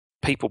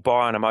people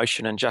buy on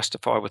emotion and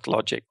justify with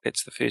logic.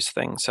 That's the first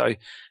thing. So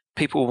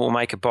people will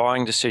make a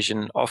buying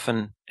decision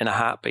often in a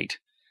heartbeat.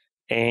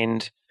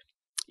 And,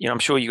 I'm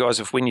sure you guys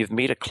have, when you've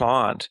met a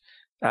client,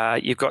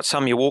 you've got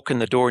some you walk in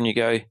the door and you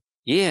go,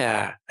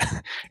 yeah.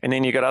 And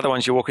then you've got other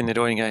ones you walk in the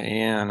door and you go,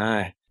 yeah, I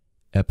know.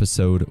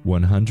 Episode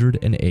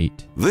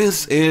 108.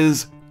 This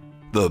is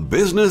The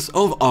Business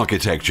of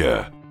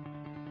Architecture.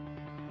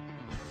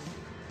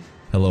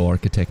 Hello,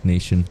 Architect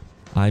Nation.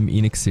 I'm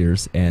Enoch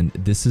Sears, and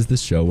this is the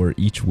show where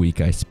each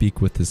week I speak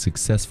with a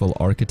successful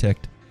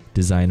architect,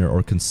 designer,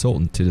 or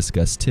consultant to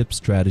discuss tips,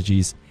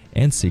 strategies,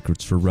 and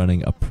secrets for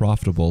running a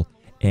profitable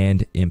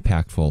and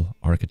impactful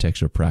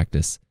architecture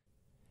practice.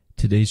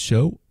 Today's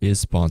show is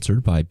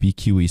sponsored by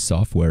BQE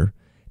Software,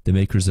 the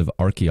makers of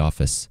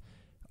ArchiOffice.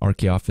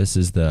 ArchiOffice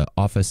is the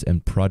office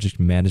and project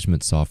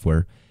management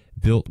software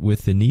built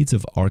with the needs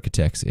of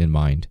architects in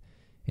mind.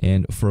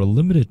 And for a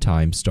limited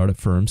time, startup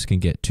firms can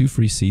get 2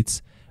 free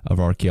seats of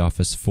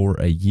ArchiOffice for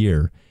a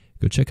year.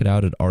 Go check it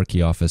out at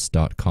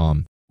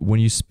archioffice.com. When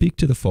you speak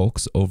to the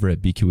folks over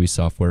at BQE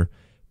Software,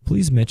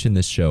 please mention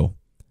this show,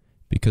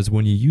 because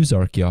when you use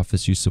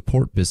ArchiOffice, you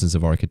support Business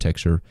of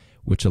Architecture,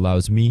 which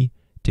allows me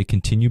to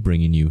continue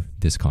bringing you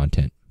this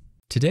content.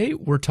 Today,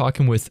 we're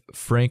talking with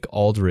Frank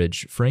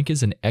Aldridge. Frank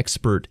is an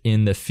expert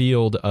in the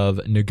field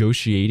of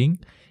negotiating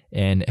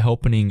and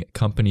helping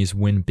companies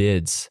win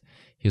bids.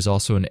 He's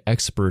also an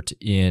expert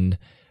in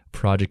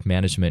project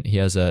management. He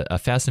has a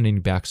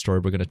fascinating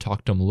backstory. We're going to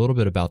talk to him a little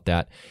bit about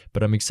that,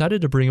 but I'm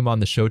excited to bring him on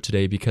the show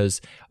today because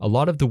a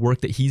lot of the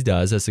work that he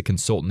does as a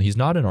consultant, he's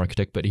not an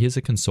architect, but he is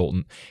a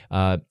consultant,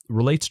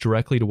 relates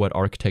directly to what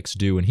architects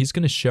do, and he's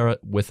going to share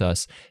with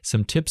us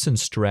some tips and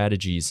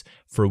strategies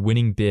for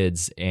winning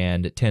bids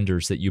and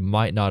tenders that you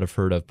might not have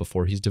heard of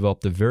before. He's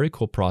developed a very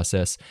cool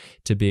process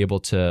to be able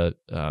to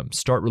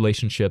start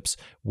relationships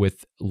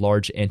with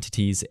large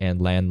entities and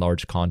land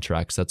large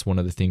contracts. That's one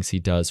of the things he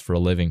does for a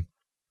living.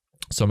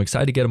 So I'm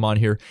excited to get him on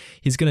here.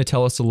 He's going to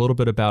tell us a little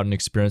bit about an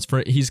experience.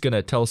 He's going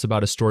to tell us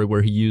about a story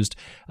where he used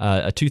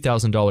a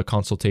 $2,000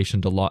 consultation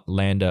to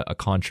land a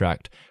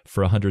contract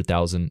for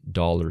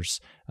 $100,000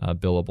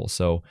 billable.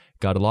 So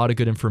got a lot of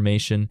good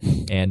information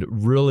and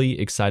really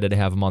excited to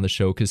have him on the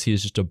show because he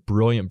is just a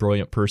brilliant,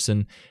 brilliant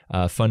person,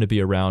 fun to be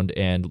around,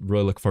 and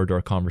really look forward to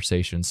our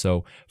conversation.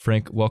 So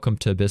Frank, welcome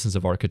to Business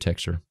of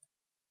Architecture.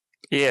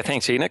 Yeah,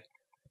 thanks, Enoch.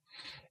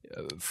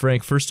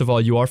 Frank, first of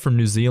all, you are from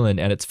New Zealand,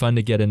 and it's fun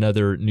to get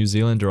another New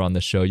Zealander on the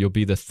show. You'll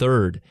be the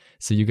third,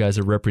 so you guys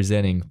are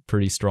representing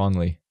pretty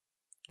strongly.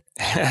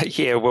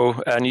 Yeah,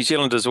 well, New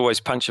Zealanders always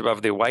punch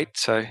above their weight,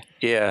 so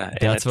yeah.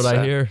 That's what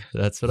I hear.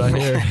 That's what I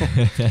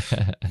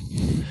hear.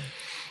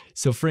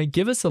 So, Frank,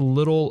 give us a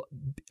little.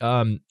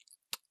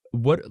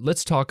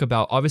 Let's talk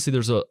about. Obviously,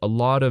 there's a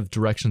lot of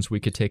directions we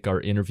could take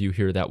our interview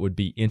here that would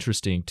be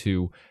interesting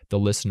to the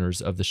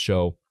listeners of the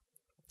show.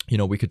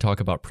 We could talk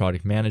about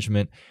product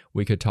management.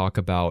 We could talk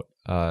about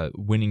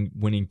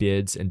winning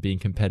bids and being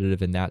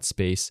competitive in that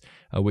space.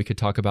 We could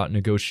talk about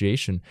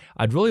negotiation.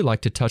 I'd really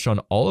like to touch on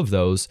all of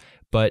those,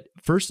 but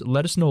first,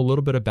 let us know a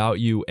little bit about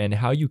you and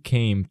how you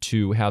came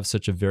to have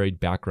such a varied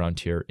background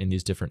here in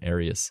these different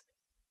areas.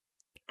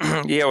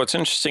 Yeah, well, it's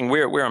interesting.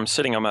 Where I'm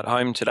sitting, I'm at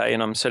home today,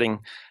 and I'm sitting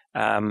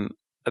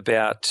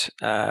about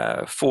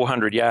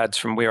 400 yards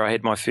from where I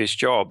had my first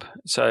job.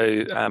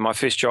 So my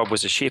first job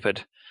was a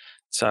shepherd.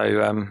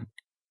 So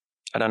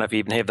I don't know if you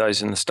even have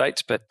those in the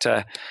States, but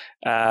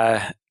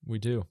we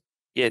do.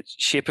 Yeah,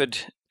 shepherd,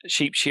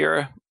 sheep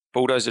shearer,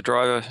 bulldozer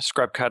driver,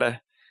 scrub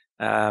cutter.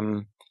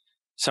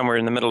 Somewhere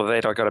in the middle of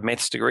that, I got a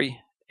maths degree,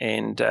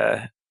 and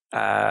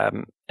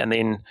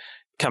then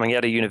coming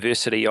out of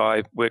university,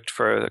 I worked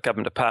for a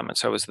government department.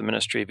 So I was the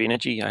Ministry of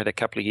Energy. I had a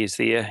couple of years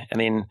there,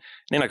 and then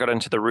I got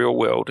into the real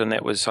world, and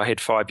I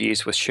had 5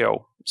 years with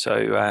Shell.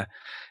 So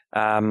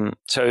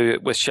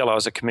with Shell, I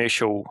was a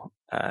commercial.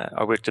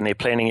 I worked in their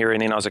planning area,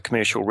 and then I was a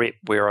commercial rep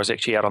where I was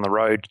actually out on the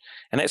road.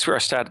 And that's where I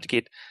started to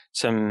get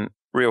some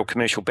real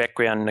commercial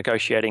background,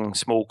 negotiating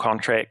small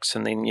contracts.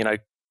 And then,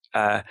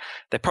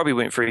 they probably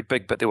weren't very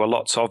big, but there were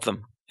lots of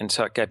them. And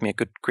so it gave me a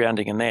good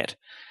grounding in that.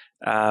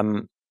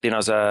 Then I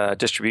was a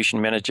distribution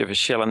manager for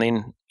Shell, and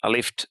then I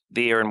left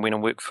there and went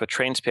and worked for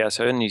Transpower.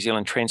 So in New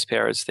Zealand,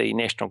 Transpower is the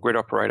national grid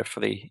operator for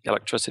the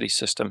electricity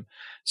system.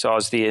 So I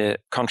was their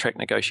contract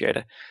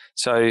negotiator.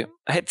 So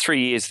I had 3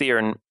 years there,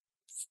 and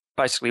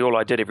basically all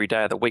I did every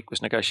day of the week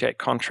was negotiate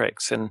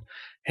contracts, and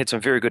had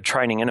some very good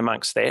training in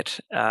amongst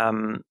that,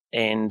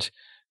 and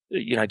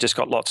just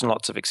got lots and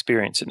lots of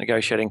experience at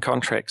negotiating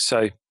contracts.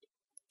 So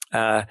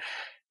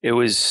it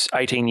was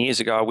 18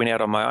 years ago I went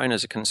out on my own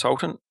as a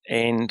consultant,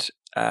 and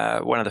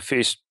one of the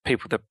first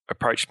people that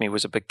approached me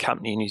was a big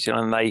company in New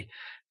Zealand.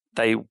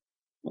 They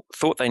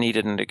thought they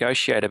needed a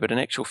negotiator, but in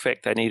actual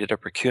fact they needed a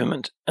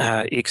procurement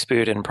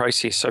expert in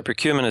process. So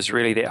procurement is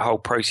really that whole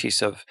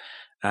process of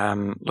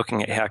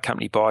looking at how a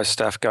company buys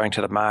stuff, going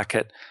to the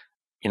market,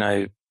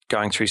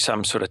 going through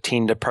some sort of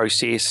tender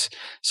process,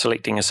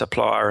 selecting a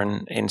supplier.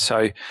 And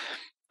so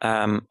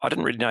I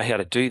didn't really know how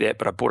to do that,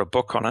 but I bought a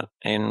book on it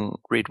and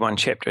read one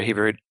chapter ahead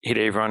of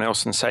everyone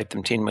else and saved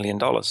them $10 million.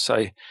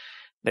 So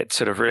that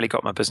sort of really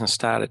got my business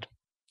started.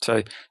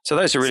 So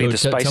those are really the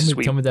spaces.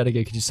 Tell me that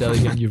again. Could you say that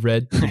again? You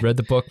read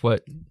the book?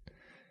 What?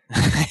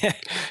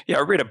 Yeah,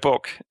 I read a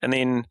book, and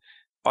then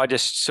I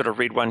just sort of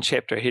read one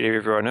chapter ahead of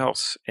everyone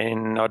else.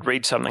 And I'd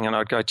read something, and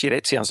I'd go, "Gee,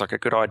 that sounds like a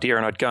good idea,"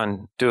 and I'd go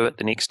and do it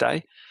the next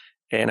day.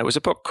 And it was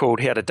a book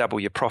called How to Double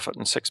Your Profit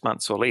in 6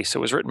 Months or Less. It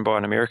was written by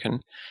an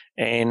American,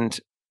 and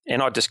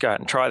I'd just go out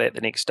and try that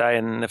the next day.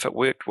 And if it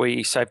worked,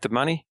 we saved the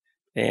money,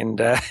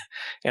 and I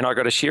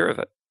got a share of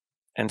it.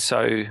 And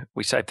so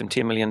we saved them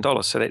 $10 million.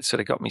 So that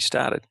sort of got me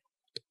started.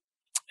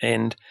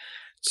 And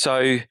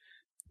so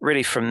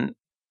really from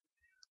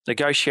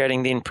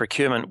negotiating, then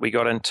procurement, we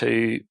got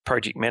into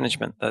project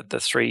management. The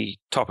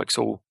three topics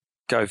all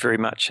go very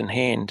much in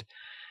hand.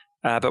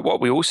 But what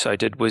we also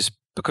did was,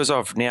 because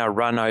I've now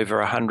run over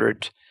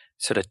 100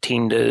 sort of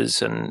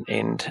tenders and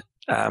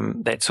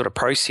that sort of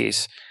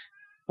process,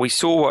 we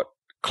saw what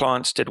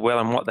clients did well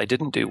and what they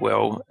didn't do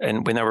well,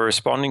 and when they were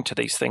responding to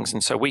these things.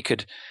 And so we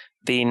could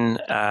then,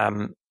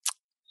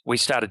 we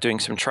started doing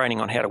some training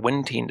on how to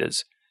win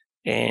tenders.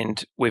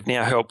 And we've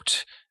now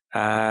helped,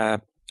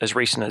 as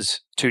recent as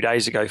 2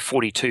 days ago,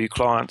 42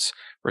 clients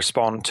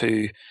respond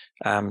to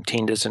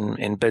tenders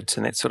and bids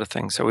and that sort of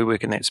thing. So we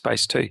work in that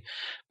space too.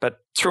 But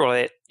through all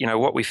that,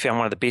 what we found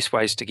one of the best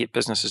ways to get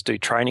businesses do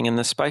training in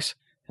this space.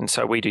 And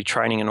so we do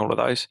training in all of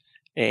those.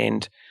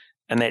 And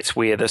that's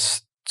where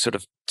this sort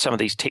of, some of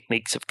these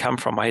techniques have come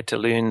from. I had to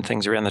learn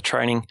things around the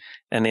training,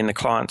 and then the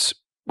clients,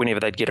 whenever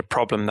they'd get a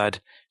problem, they'd,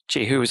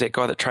 "Gee, who was that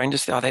guy that trained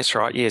us?" "Oh, that's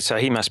right. Yeah, so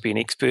he must be an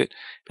expert,"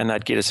 and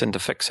they'd get us in to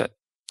fix it.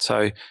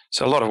 So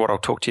a lot of what I'll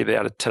talk to you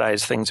about today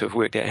is things we've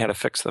worked out how to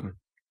fix them.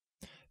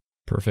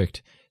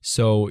 Perfect.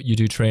 So you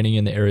do training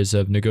in the areas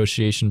of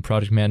negotiation,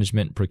 project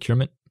management,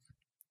 procurement?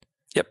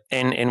 Yep,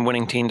 and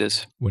winning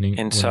tenders.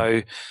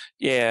 So,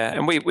 yeah,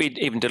 and we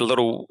even did a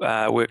little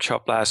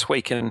workshop last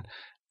week, and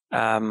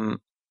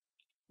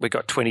we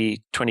got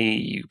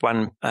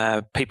 21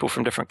 people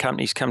from different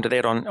companies come to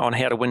that on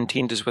how to win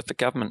tenders with the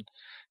government.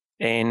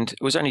 And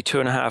it was only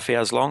 2.5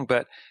 hours long,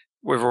 but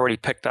we've already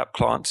picked up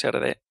clients out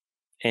of that.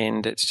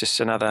 And it's just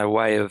another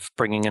way of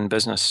bringing in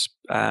business.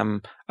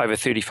 Over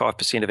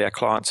 35% of our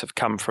clients have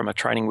come from a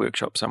training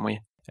workshop somewhere.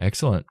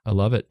 Excellent. I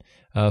love it.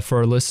 For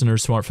our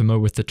listeners who aren't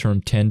familiar with the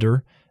term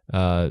tender,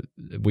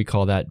 we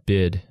call that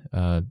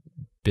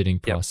bidding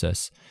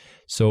process. Yep.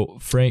 So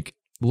Frank,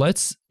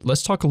 let's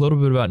talk a little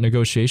bit about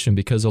negotiation,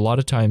 because a lot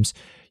of times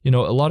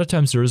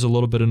there is a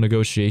little bit of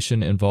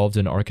negotiation involved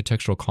in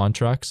architectural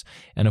contracts.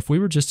 And if we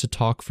were just to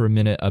talk for a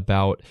minute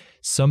about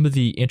some of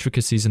the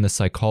intricacies in the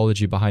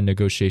psychology behind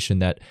negotiation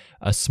that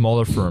a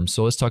smaller firm,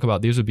 so let's talk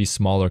about, these would be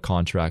smaller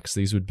contracts.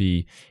 These would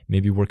be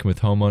maybe working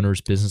with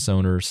homeowners, business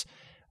owners,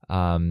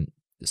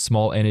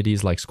 small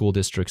entities like school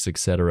districts,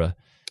 etc.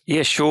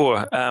 Yeah,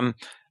 sure.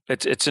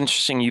 It's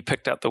interesting you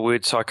picked up the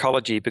word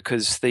psychology,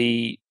 because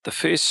the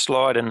first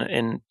slide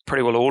in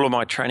pretty well all of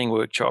my training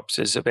workshops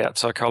is about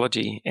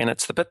psychology, and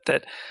it's the bit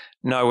that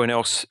no one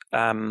else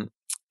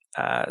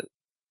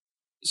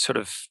sort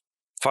of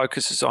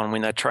focuses on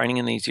when they're training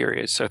in these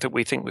areas. So that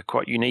we think we're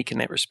quite unique in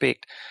that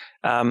respect.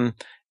 And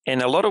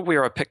a lot of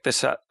where I picked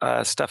this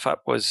stuff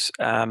up was,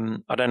 I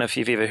don't know if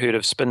you've ever heard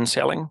of spin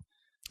selling.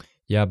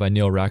 Yeah, by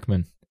Neil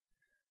Rackman.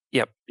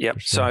 Yep. Sure.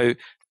 So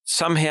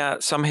somehow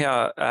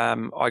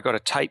I got a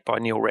tape by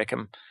Neil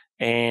Rackham,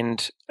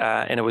 and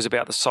it was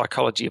about the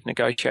psychology of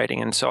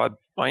negotiating. And so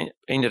I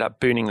ended up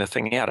burning the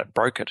thing out. It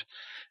broke it.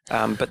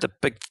 But the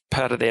big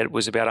part of that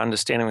was about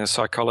understanding the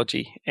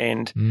psychology.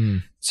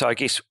 And so I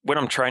guess when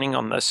I'm training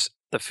on this,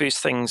 the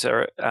first things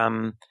are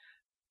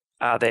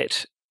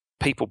that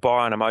people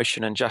buy an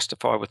emotion and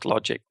justify with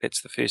logic.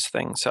 That's the first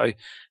thing. So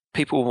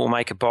people will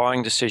make a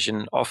buying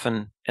decision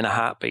often in a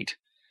heartbeat.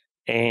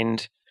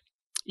 And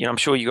I'm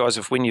sure you guys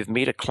have, when you've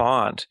met a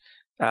client,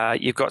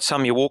 you've got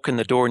some, you walk in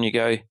the door and you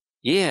go,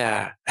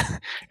 yeah.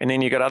 And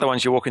then you've got other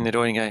ones, you walk in the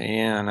door and you go,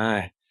 yeah, I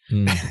know.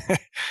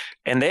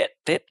 And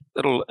that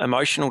little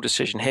emotional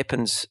decision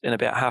happens in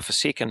about half a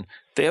second.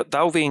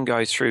 They'll then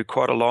go through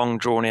quite a long,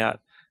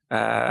 drawn-out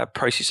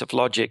process of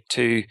logic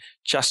to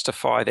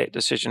justify that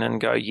decision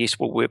and go, yes,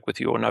 we'll work with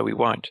you, or no, we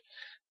won't.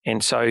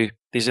 And so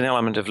there's an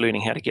element of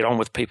learning how to get on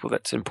with people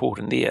that's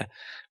important there.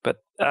 But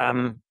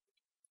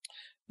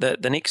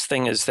the next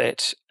thing is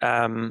that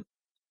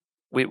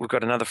we've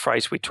got another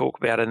phrase we talk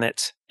about, and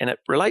it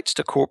relates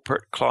to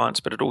corporate clients,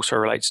 but it also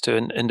relates to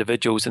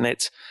individuals, and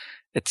it's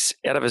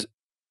out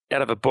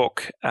of a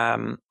book,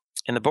 and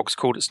the book's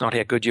called "It's Not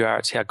How Good You Are,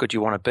 It's How Good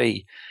You Want to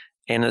Be."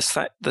 And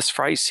this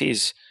phrase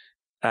says,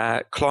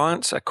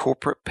 clients are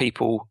corporate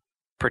people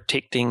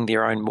protecting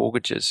their own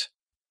mortgages.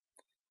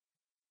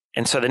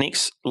 And so the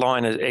next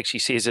line actually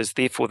says is,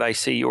 therefore they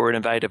see your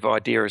innovative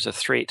idea as a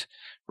threat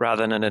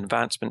rather than an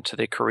advancement to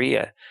their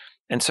career.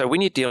 And so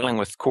when you're dealing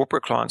with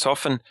corporate clients,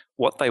 often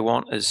what they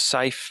want is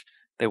safe,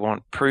 they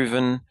want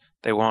proven,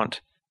 they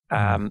want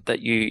that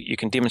you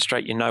can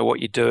demonstrate you know what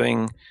you're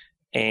doing.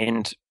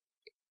 And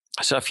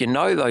so if you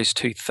know those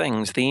two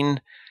things, then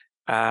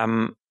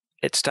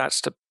it starts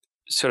to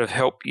sort of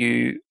help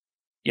you,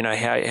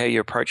 how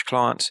you approach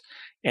clients.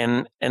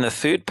 And the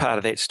third part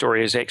of that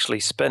story is actually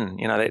SPIN.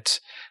 That's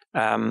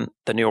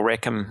the Neil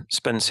Rackham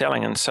SPIN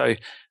selling. And so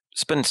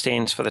SPIN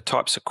stands for the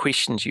types of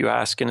questions you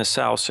ask in a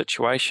sales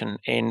situation.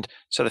 And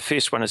so the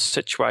first one is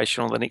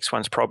situational, the next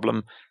one's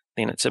problem,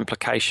 then it's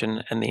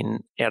implication, and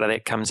then out of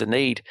that comes a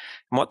need.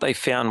 And what they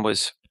found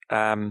was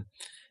the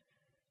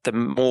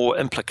more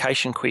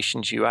implication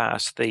questions you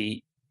ask,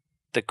 the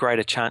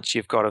greater chance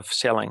you've got of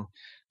selling.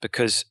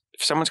 Because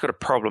if someone's got a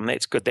problem,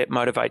 that's good, that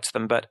motivates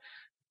them. But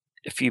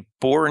if you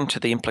bore into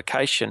the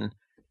implication,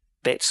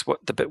 that's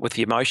what the bit with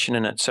the emotion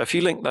in it. So if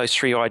you link those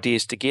three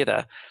ideas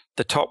together,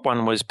 the top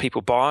one was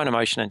people buy an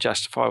emotion and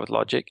justify with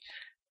logic.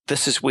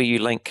 This is where you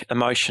link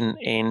emotion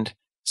and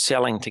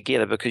selling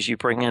together because you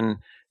bring in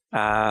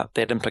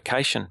that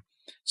implication.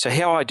 So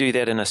how I do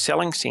that in a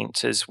selling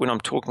sense is when I'm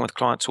talking with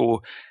clients,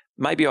 or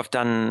maybe I've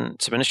done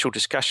some initial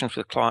discussions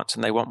with clients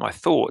and they want my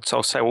thoughts,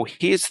 I'll say, well,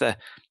 here's the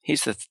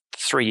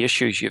three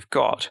issues you've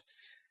got.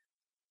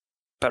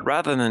 But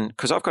rather than,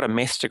 because I've got a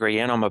maths degree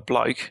and I'm a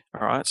bloke,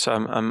 all right, so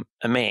I'm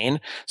a man,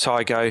 so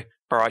I go,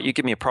 all right, you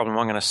give me a problem,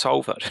 I'm going to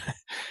solve it.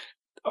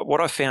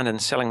 What I found in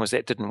selling was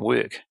that didn't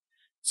work.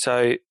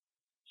 So,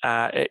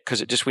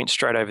 because it just went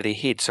straight over their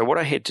head. So what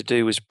I had to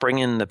do was bring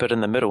in the bit in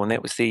the middle, and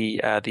that was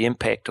the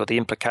impact or the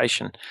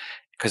implication,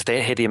 because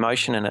that had the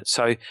emotion in it.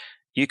 So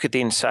you could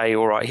then say,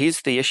 all right,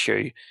 here's the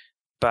issue,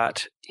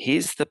 but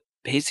here's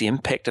the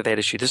impact of that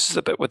issue. This is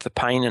the bit with the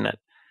pain in it,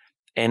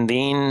 and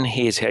then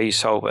here's how you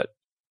solve it.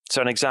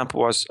 So an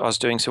example was I was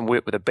doing some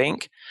work with a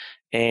bank,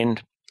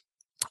 and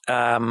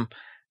I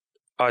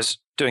was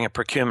doing a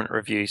procurement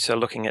review, so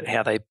looking at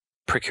how they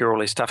procure all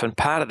their stuff. And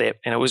part of that,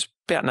 and it was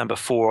about number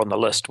 4 on the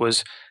list,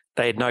 was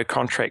they had no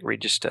contract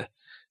register.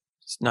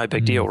 It's no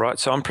big deal, right?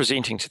 So I'm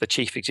presenting to the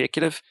chief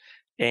executive,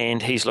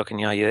 and he's looking,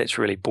 yeah, that's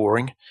really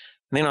boring.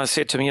 And then I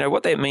said to him,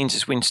 what that means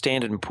is when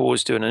Standard &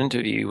 Poor's do an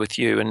interview with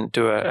you and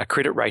do a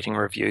credit rating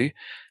review,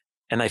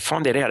 and they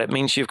find that out, it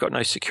means you've got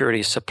no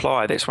security of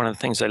supply. That's one of the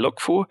things they look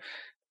for.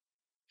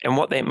 And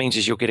what that means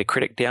is you'll get a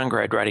credit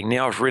downgrade rating.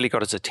 Now I've really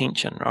got his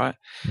attention, right?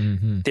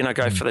 Mm-hmm. Then I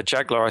go for the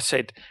juggler. I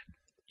said,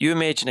 you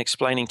imagine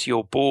explaining to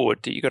your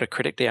board that you got a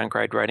credit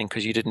downgrade rating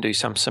because you didn't do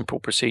some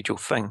simple procedural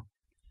thing.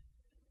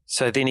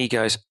 So then he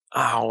goes,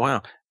 oh,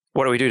 wow,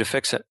 what do we do to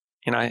fix it?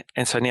 And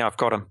so now I've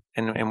got him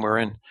and we're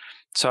in.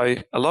 So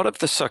a lot of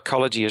the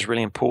psychology is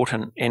really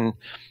important. And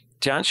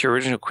to answer your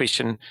original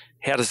question,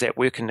 how does that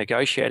work in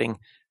negotiating?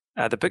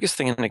 The biggest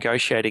thing in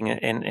negotiating,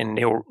 and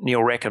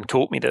Neil Rackham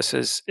taught me this,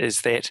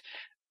 is that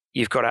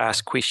you've got to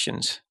ask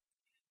questions.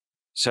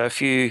 So if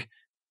you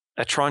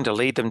are trying to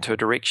lead them to a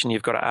direction,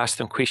 you've got to ask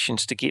them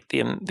questions to get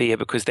them there,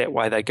 because that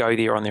way they go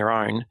there on their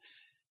own.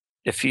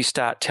 If you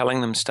start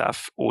telling them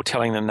stuff or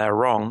telling them they're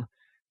wrong,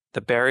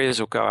 the barriers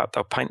will go up.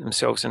 They'll paint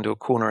themselves into a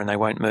corner and they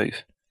won't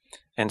move.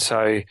 And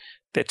so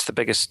that's the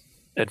biggest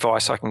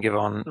advice I can give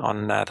on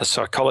the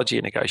psychology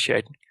of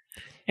negotiating.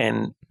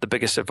 And the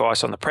biggest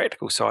advice on the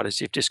practical side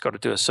is you've just got to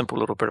do a simple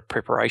little bit of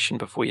preparation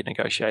before you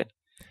negotiate.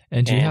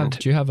 And do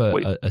you have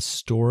a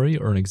story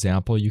or an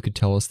example you could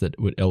tell us that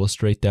would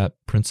illustrate that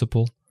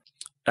principle?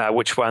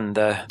 Which one,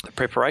 the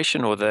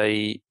preparation or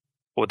the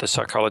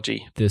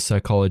psychology? The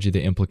psychology,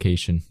 the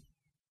implication.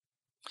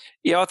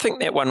 Yeah, I think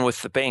that one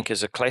with the bank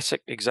is a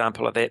classic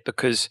example of that,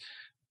 because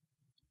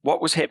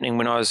what was happening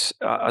when I was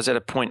at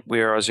a point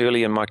where I was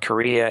early in my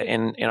career,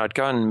 and I'd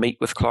go and meet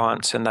with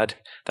clients, and they'd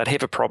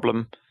have a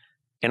problem,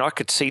 and I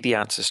could see the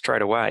answer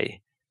straight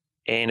away.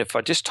 And if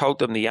I just told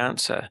them the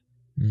answer,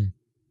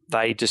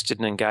 they just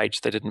didn't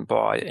engage, they didn't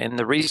buy. And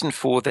the reason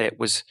for that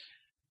was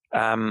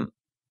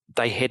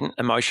they hadn't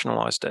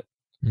emotionalized it.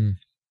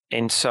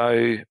 And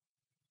so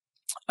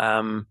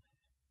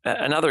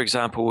another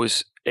example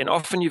was, and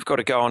often you've got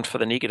to go on for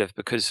the negative,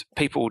 because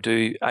people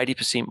do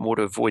 80% more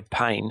to avoid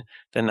pain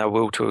than they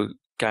will to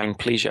gain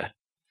pleasure.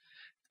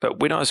 But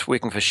when I was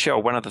working for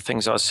Shell, one of the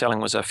things I was selling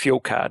was a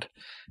fuel card.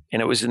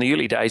 And it was in the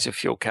early days of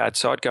fuel cards.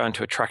 So I'd go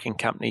into a trucking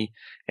company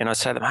and I'd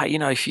say to them, hey,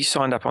 if you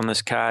signed up on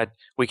this card,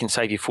 we can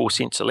save you 4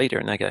 cents a litre.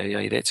 And they go,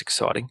 yeah, that's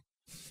exciting.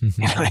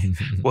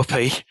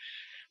 Whoopee.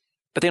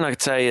 But then I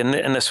could say,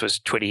 and this was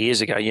 20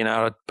 years ago,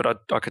 but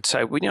I could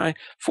say, well,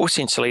 4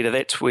 cents a litre,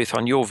 that's worth,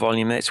 on your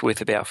volume, that's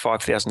worth about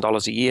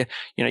 $5,000 a year.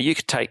 You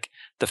could take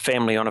the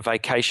family on a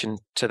vacation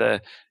to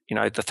the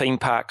theme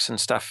parks and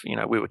stuff.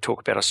 We would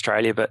talk about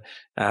Australia, but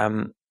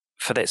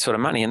for that sort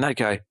of money. And they'd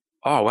go,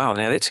 oh, wow,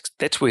 now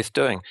that's worth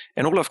doing.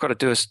 And all I've got to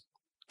do is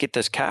get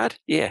this card?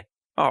 Yeah.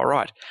 Oh,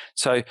 right.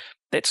 So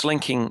that's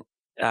linking,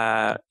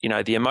 the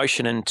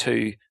emotion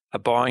into a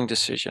buying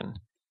decision.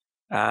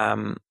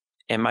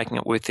 And making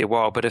it worth their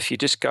while. But if you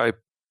just go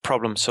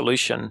problem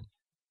solution,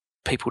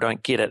 people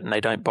don't get it and they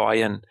don't buy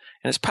in. And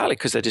it's partly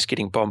because they're just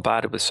getting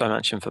bombarded with so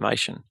much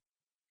information.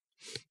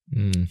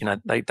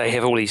 They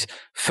have all these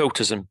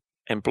filters and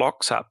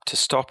blocks up to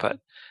stop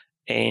it.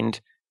 And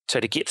so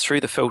to get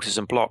through the filters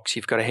and blocks,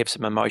 you've got to have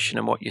some emotion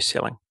in what you're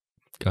selling.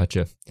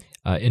 Gotcha.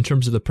 In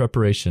terms of the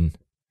preparation,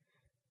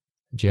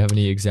 do you have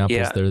any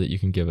examples there that you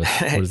can give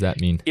us? What does that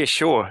mean? Yeah,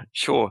 sure.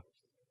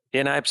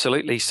 Yeah, no,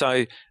 absolutely.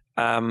 So,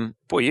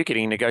 boy, you're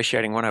getting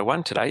negotiating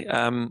 101 today.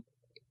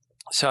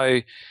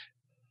 So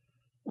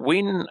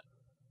when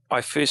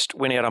I first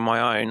went out on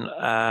my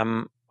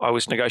own, I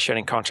was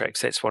negotiating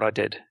contracts. That's what I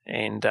did.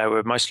 And they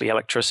were mostly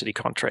electricity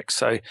contracts.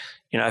 So,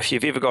 if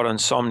you've ever got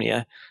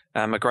insomnia,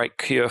 a great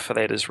cure for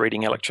that is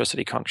reading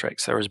electricity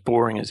contracts. They're as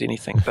boring as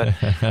anything. But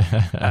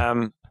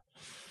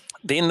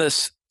then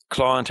this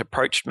client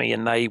approached me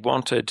and they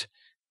wanted,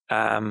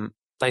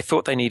 they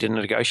thought they needed a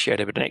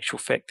negotiator, but in actual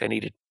fact, they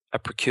needed a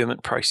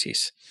procurement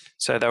process.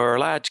 So they were a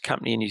large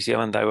company in New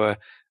Zealand. They were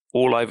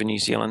all over New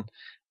Zealand,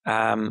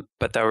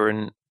 but they were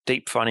in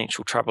deep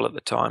financial trouble at the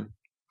time.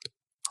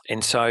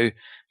 And so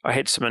I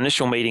had some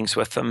initial meetings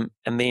with them.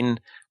 And then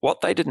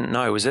what they didn't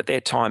know was at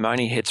that time, I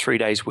only had 3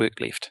 days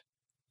work left.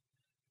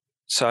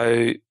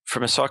 So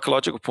from a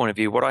psychological point of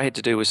view, what I had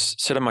to do was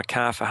sit in my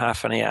car for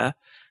half an hour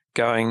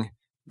going,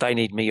 they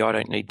need me, I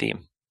don't need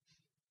them.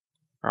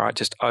 All right,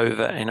 just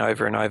over and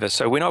over and over.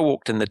 So when I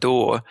walked in the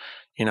door,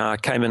 I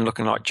came in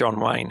looking like John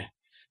Wayne.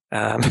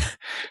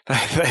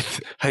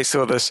 They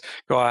saw this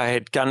guy. I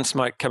had gun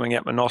smoke coming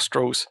out my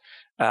nostrils.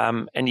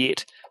 And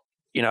yet,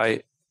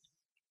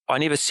 I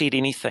never said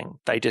anything.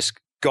 They just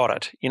got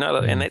it,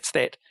 and that's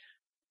that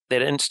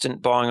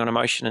instant buying on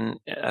emotion and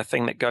a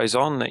thing that goes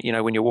on that,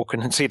 when you walk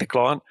in and see the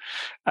client.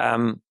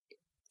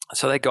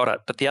 So they got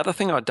it. But the other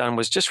thing I'd done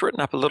was just written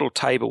up a little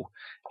table,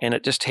 and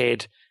it just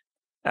had,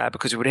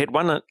 because we'd had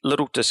one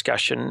little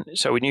discussion,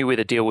 so we knew where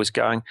the deal was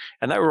going,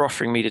 and they were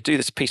offering me to do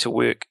this piece of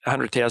work,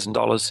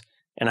 $100,000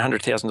 and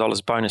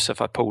 $100,000 bonus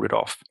if I pulled it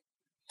off.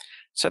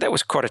 So that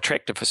was quite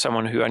attractive for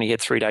someone who only had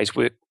 3 days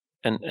work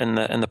in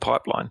the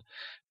pipeline.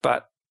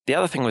 But the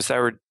other thing was they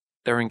were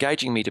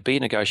engaging me to be a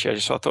negotiator,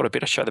 so I thought I'd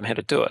better show them how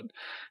to do it.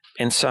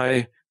 And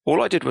so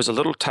all I did was a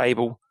little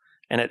table,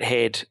 and it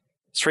had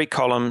 3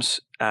 columns,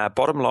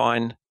 bottom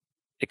line,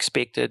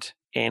 expected,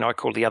 and I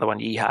called the other one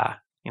yeehaw,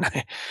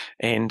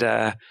 and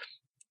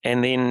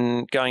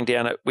then going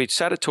down it, we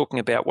started talking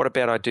about what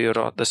about I do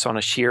this on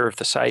a share of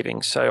the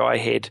savings. So I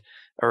had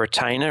a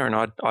retainer, and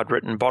I'd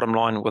written bottom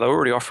line, well, they're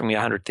already offering me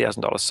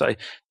 $100,000, so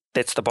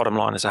that's the bottom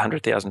line is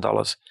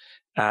 $100,000.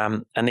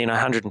 And then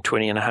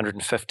 120 and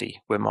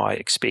 150 were my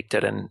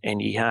expected and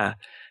yeehaw.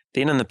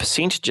 Then in the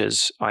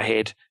percentages, I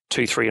had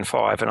 2, 3, and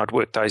 5, and I'd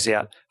worked those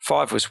out.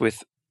 5 was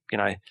worth,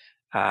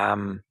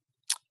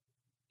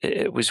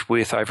 it was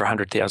worth over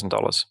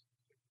 $100,000.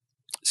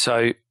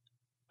 So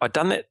I'd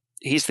done that.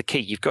 Here's the key.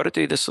 You've got to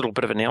do this little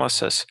bit of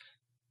analysis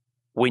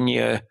when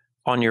you're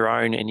on your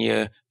own and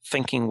you're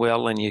thinking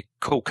well and you're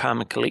cool, calm,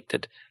 and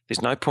collected.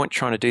 There's no point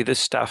trying to do this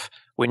stuff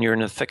when you're in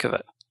the thick of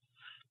it.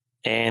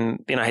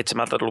 And then I had some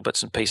other little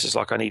bits and pieces,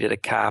 like I needed a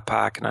car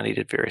park and I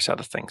needed various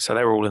other things. So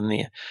they were all in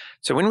there.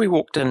 So when we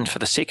walked in for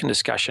the second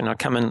discussion, I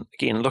come in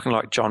again looking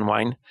like John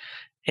Wayne.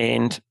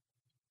 And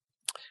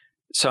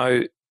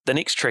so the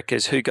next trick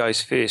is who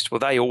goes first. Well,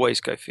 they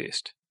always go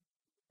first,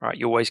 right?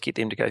 You always get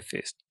them to go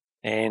first.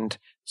 And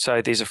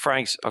so there's a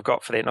phrase I've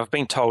got for that. And I've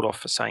been told off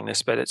for saying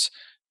this, but it's,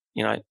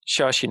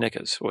 show us your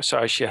knickers or show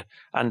us your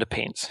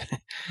underpants.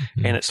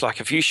 Mm-hmm. And it's like,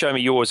 if you show me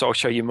yours, I'll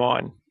show you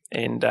mine.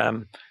 And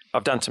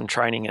I've done some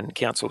training in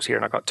councils here,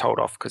 and I got told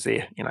off because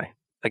they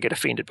get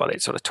offended by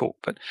that sort of talk.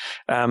 But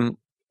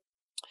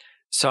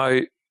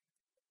so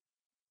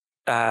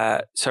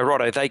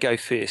righto, they go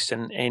first,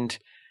 and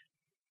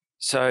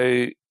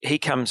so he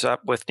comes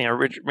up with, now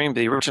remember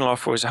the original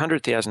offer was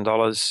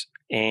 $100,000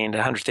 and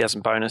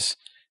 $100,000 bonus.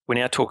 We're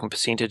now talking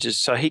percentages.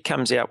 So he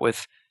comes out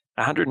with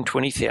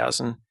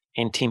 $120,000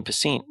 and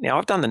 10%. Now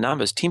I've done the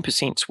numbers.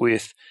 10%'s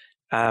worth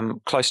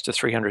close to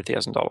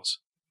 $300,000.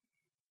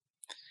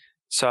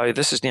 So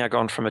this has now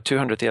gone from a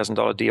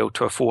 $200,000 deal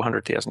to a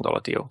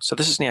 $400,000 deal. So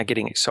this is now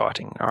getting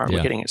exciting. All right, yeah.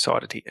 We're getting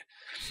excited here.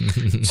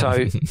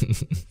 So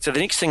the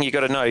next thing you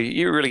got to know,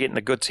 you're really getting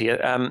the goods here.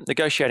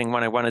 Negotiating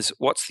 101 is,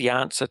 what's the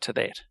answer to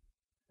that?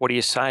 What do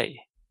you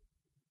say?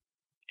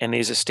 And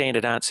there's a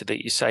standard answer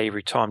that you say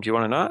every time. Do you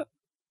want to know it?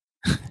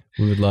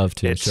 We would love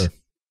to, sure.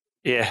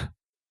 Yeah,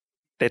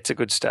 that's a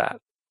good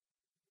start.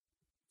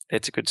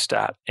 That's a good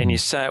start. And you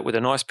say it with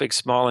a nice big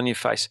smile on your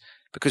face,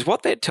 because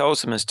what that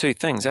tells them is 2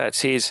 things. It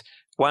says,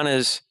 one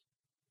is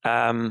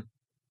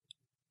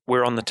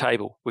we're on the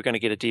table. We're going to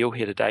get a deal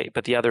here today.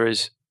 But the other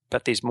is,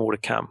 but there's more to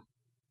come.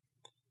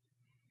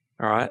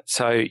 All right.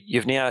 So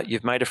you've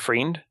made a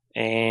friend,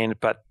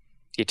 but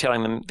you're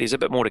telling them there's a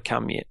bit more to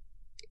come yet.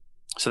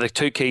 So the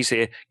 2 keys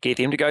there: get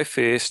them to go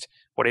first.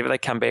 Whatever they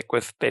come back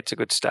with, that's a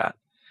good start.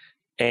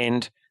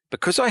 And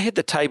because I had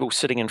the table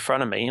sitting in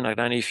front of me, and I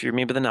don't know if you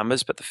remember the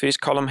numbers, but the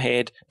first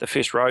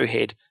row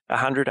had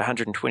 100,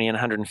 120, and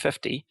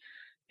 150,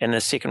 and the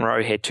second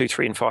row had 2,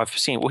 3, and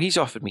 5%. Well, he's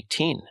offered me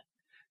 10.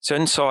 So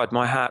inside,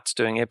 my heart's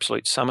doing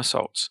absolute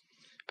somersaults,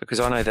 because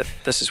I know that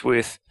this is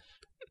worth,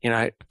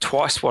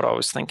 twice what I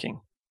was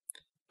thinking.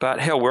 But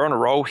hell, we're on a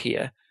roll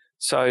here.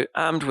 So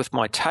armed with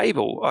my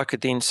table, I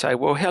could then say,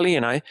 well, hell,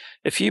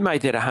 if you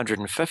made that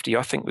 150,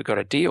 I think we've got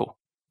a deal.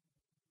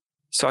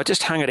 So I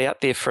just hung it out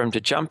there for him to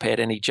jump at,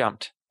 and he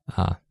jumped.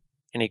 Uh-huh.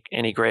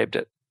 And he grabbed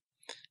it.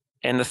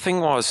 And the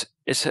thing was,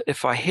 is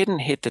if I hadn't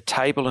had the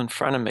table in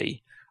front of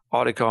me,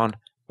 I'd have gone,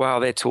 wow,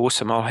 that's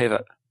awesome, I'll have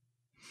it.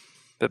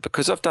 But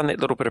because I've done that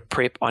little bit of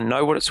prep, I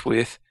know what it's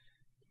worth.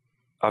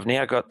 I've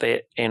now got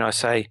that, and I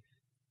say,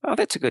 oh,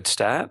 that's a good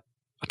start.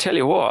 I'll tell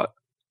you what,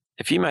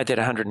 if you made that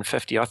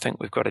 150, I think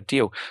we've got a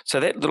deal. So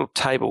that little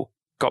table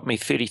got me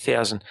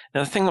 30,000.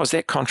 Now, the thing was,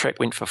 that contract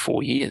went for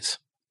 4 years.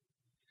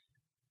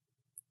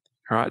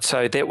 All right,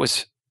 so that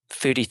was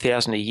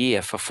 30,000 a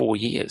year for 4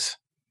 years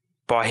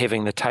by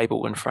having the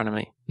table in front of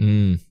me.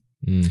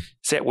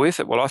 Is that worth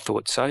it? Well, I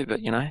thought so,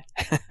 but yeah.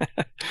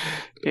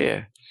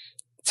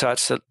 So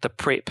it's the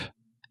prep,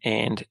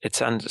 and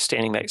it's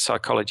understanding that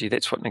psychology.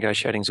 That's what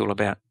negotiating is all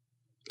about.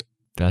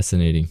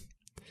 Fascinating.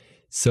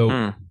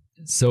 So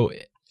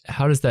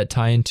how does that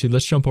tie into,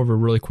 let's jump over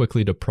really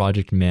quickly to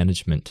project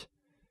management.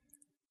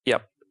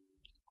 Yep.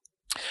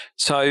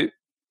 So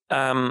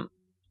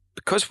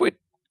because we're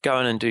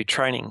going and do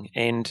training,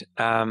 and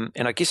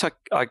I guess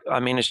I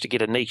managed to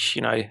get a niche,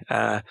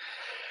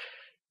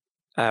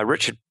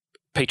 Richard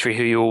Petrie,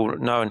 who you all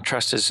know and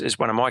trust, is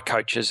one of my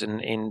coaches,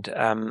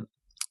 and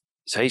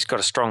so he's got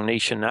a strong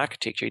niche in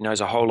architecture. He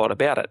knows a whole lot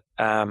about it.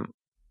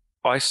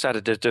 I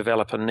started to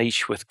develop a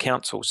niche with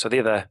councils. So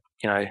they're the,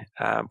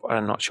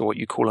 I'm not sure what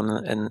you call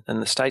them in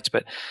the States,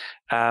 but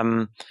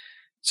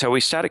so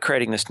we started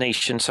creating this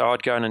niche. And so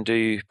I'd go in and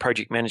do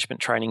project management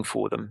training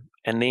for them.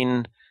 And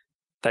then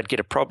they'd get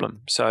a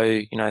problem.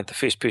 So, the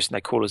first person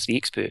they call is the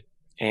expert.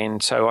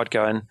 And so I'd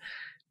go in,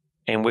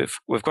 and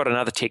we've got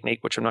another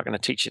technique, which I'm not going to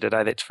teach you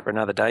today. That's for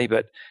another day.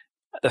 But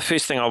the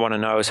first thing I want to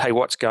know is, hey,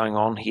 what's going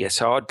on here?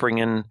 So I'd bring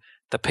in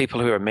the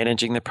people who are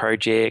managing the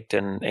project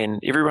and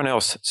everyone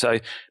else. So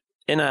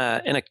in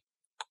a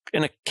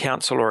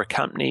council or a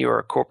company or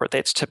a corporate,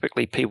 that's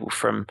typically people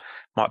from,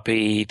 might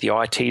be the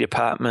IT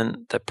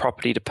department, the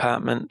property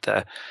department,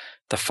 the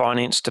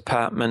finance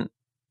department,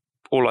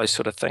 all those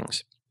sort of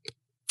things.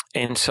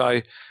 And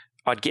so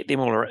I'd get them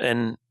all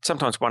in,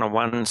 sometimes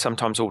one-on-one,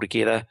 sometimes all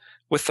together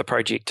with the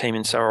project team,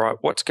 and say, all right,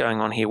 what's going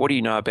on here? What do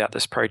you know about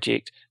this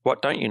project?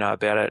 What don't you know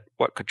about it?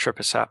 What could trip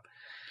us up?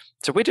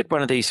 So we did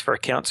one of these for a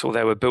council.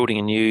 They were building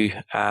a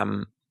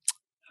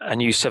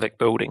new civic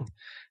building,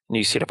 a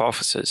new set of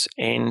offices.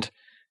 And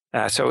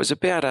so it was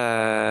about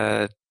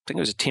I think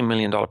it was a $10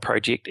 million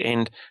project,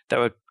 and they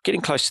were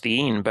getting close to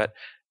the end, but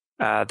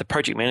the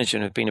project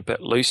management had been a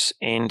bit loose,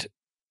 and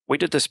we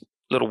did this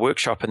little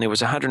workshop, and there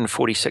was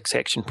 146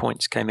 action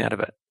points came out of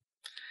it.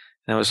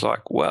 And I was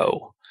like,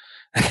 whoa,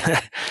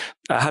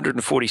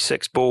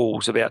 146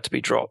 balls about to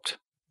be dropped.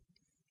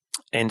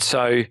 And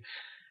so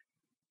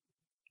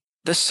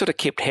this sort of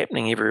kept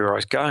happening everywhere I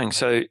was going.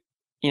 So,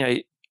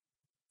 I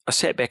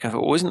sat back and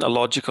thought, well, isn't the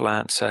logical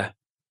answer,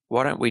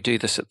 why don't we do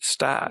this at the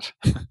start?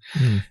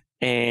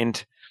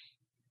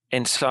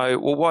 And so,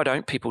 well, why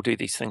don't people do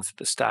these things at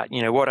the start?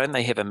 Why don't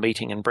they have a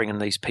meeting and bring in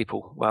these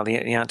people? Well, the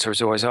answer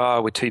is always,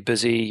 oh, we're too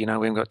busy, we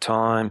haven't got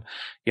time.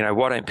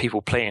 Why don't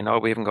people plan? Oh,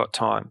 we haven't got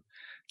time.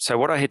 So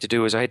what I had to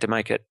do is I had to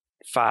make it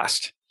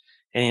fast.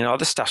 And,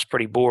 this stuff's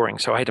pretty boring,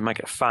 so I had to make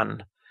it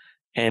fun.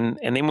 And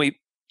then we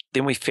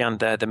found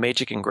the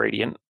magic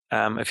ingredient.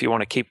 If you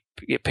want to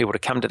get people to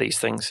come to these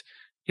things,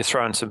 you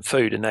throw in some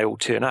food and they all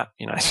turn up,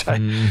 So,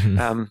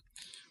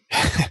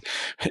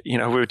 we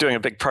were doing a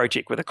big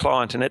project with a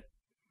client, and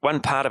one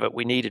part of it,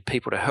 we needed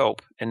people to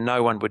help, and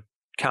no one would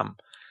come.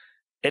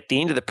 At the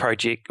end of the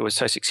project, it was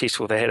so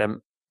successful, they had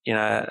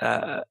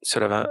a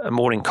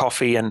morning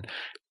coffee and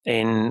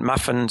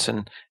muffins,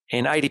 and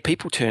 80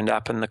 people turned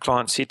up, and the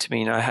client said to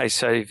me, hey,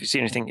 so if there's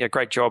anything,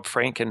 great job,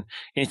 Frank, and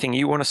anything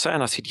you want to say?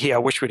 And I said, yeah, I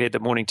wish we'd had the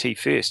morning tea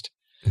first.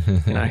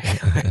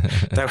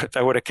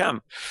 They would have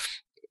come.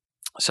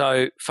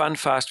 So fun,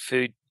 fast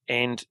food,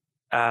 and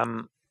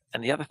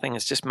the other thing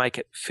is just make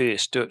it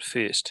first, do it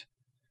first.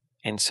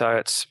 And so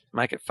it's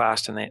make it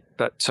fast and that.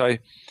 But so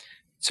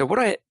what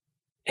I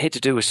had to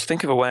do was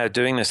think of a way of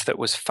doing this that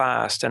was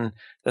fast. And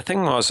the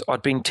thing was,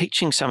 I'd been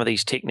teaching some of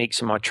these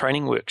techniques in my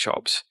training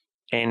workshops,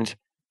 and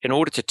in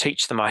order to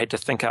teach them, I had to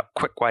think up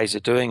quick ways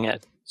of doing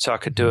it so I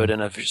could do it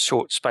in a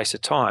short space of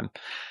time.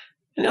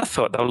 And I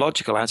thought the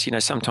logical answer,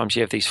 sometimes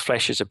you have these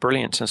flashes of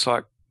brilliance, and it's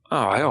like,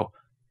 oh, hell,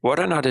 why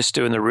don't I just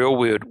do in the real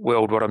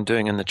world what I'm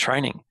doing in the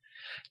training?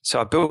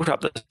 So I built up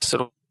this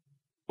sort of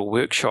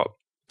workshop.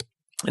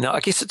 And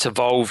I guess it's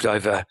evolved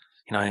over,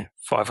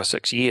 5 or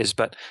 6 years,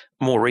 but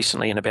more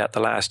recently, in about the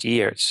last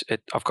year,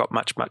 I've got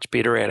much, much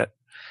better at it.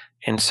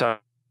 And so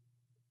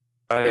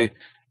then,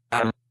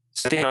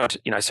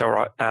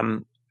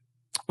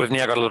 we've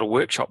now got a little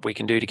workshop we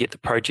can do to get the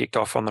project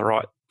off on the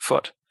right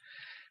foot.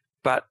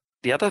 But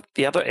the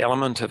other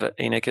element of it,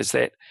 Enoch, is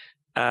that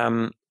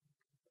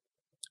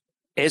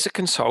as a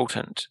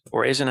consultant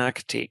or as an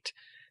architect,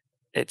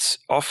 it's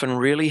often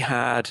really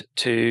hard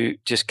to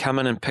just come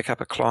in and pick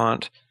up a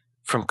client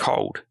from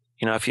cold.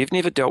 If you've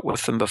never dealt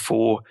with them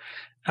before,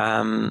 they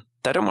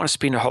don't want to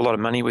spend a whole lot of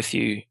money with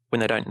you when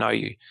they don't know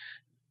you.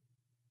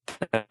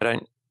 They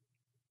don't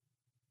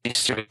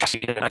necessarily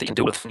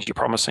deal with things you're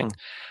promising.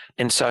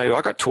 And so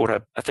I got taught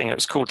a thing that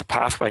was called the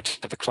pathway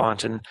to the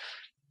client. And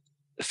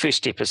the first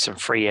step is some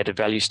free added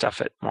value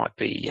stuff. It might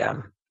be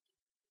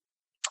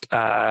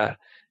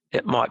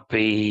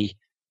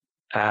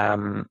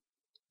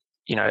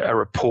a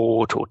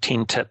report or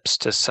 10 tips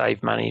to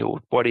save money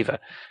or whatever.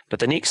 But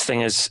the next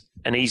thing is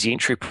an easy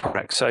entry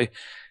product. So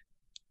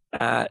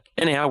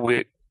in our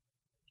work,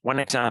 one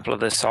example of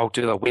this, I'll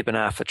do a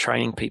webinar for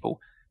training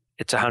people.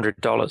 It's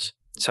 $100.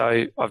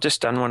 So I've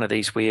just done one of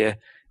these where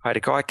I had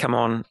a guy come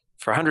on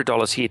for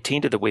 $100. He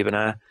attended the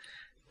webinar.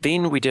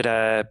 Then we did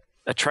a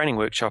training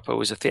workshop. It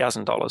was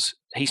 $1,000.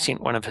 He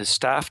sent one of his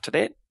staff to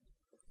that,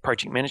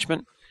 project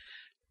management.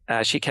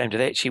 She came to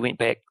that. She went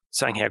back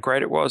saying how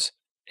great it was.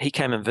 He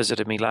came and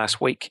visited me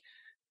last week.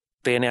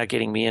 They're now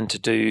getting me in to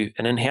do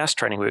an in-house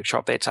training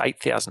workshop. That's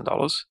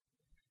 $8,000.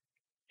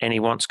 And he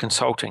wants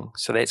consulting.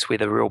 So that's where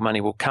the real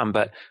money will come.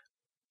 But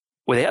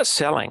without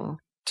selling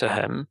to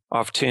him,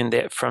 I've turned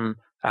that from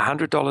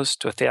 $100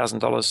 to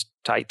 $1,000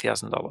 to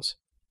 $8,000.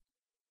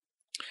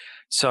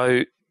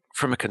 So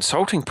from a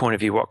consulting point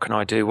of view, what can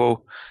I do?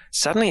 Well,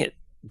 suddenly it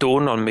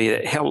dawned on me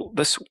that, hell,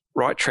 this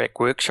Right Track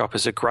workshop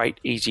is a great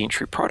easy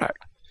entry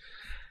product.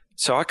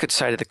 So I could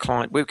say to the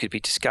client, we could be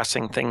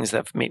discussing things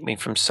that have met me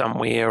from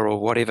somewhere or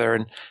whatever,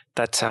 and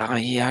they'd say, oh,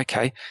 yeah,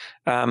 okay,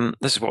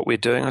 this is what we're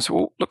doing. I said,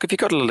 well, look, if you've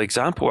got a little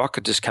example, I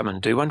could just come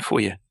and do one for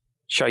you,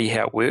 show you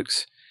how it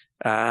works.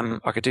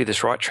 I could do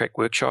this Right Track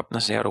workshop, and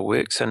this is how it all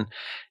works, and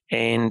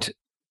it's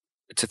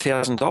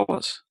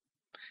 $1,000.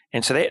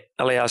 And so that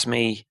allows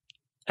me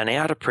an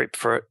hour to prep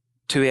for it,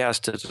 2 hours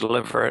to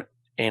deliver it,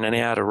 and an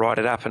hour to write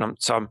it up. And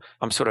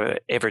I'm sort of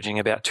averaging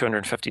about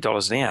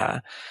 $250 an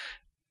hour,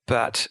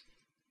 but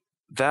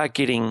they're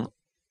getting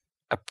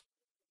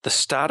the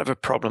start of a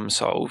problem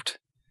solved,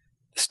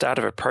 the start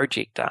of a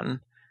project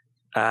done,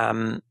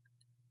 and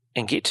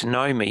get to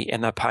know me,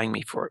 and they're paying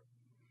me for it.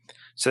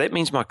 So that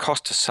means my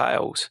cost of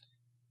sales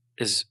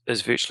is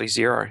virtually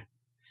zero.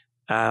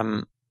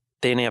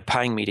 They're now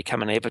paying me to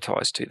come and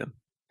advertise to them.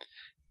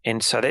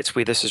 And so that's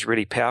where this is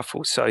really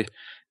powerful. So,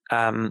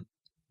 and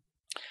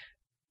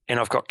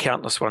I've got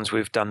countless ones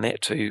we've done that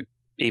to.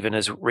 Even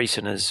as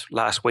recent as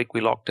last week,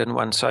 we locked in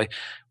one. So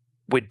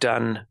we'd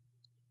done,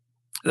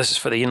 this is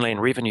for the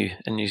Inland Revenue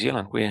in New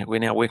Zealand. We're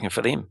now working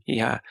for them.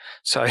 Yeah.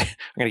 So I'm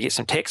going to get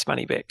some tax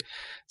money back.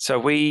 So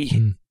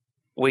we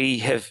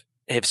have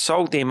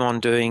sold them on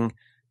doing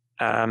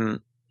a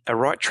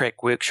Right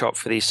Track workshop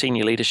for their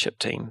senior leadership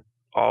team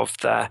of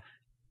the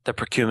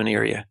procurement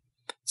area.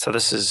 So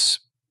this is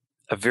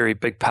a very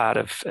big part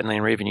of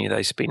Inland Revenue.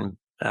 They spend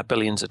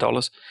billions of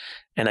dollars,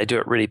 and they do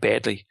it really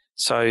badly.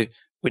 So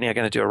we're now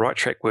going to do a Right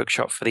Track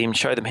workshop for them,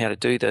 show them how to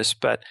do this.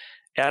 But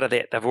out of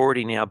that, they've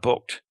already now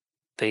booked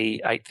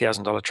the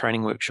 $8,000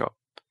 training workshop.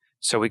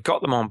 So we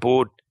got them on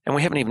board, and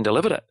we haven't even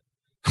delivered it.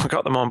 We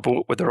got them on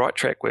board with the Right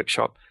Track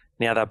workshop.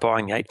 Now they're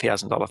buying the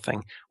 $8,000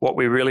 thing. What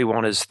we really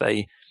want is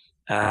the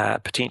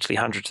potentially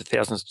hundreds of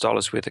thousands of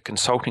dollars worth of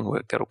consulting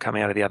work that'll come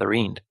out of the other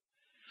end.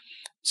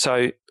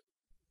 So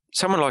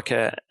someone like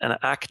an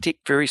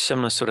architect, very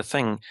similar sort of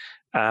thing.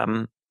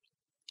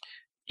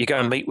 You go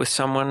and meet with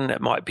someone, it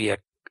might be a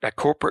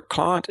corporate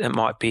client, it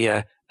might be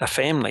a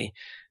family,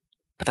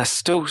 but they're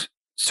still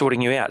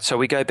sorting you out. So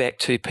we go back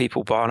to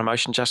people buy on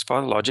emotion, justify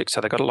the logic, so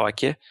they've got to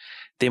like you.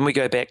 Then we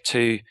go back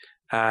to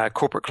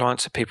corporate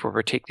clients, so people are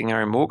protecting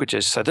their own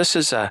mortgages. So this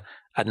is a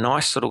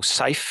nice little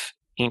safe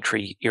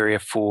entry area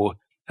for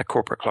a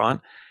corporate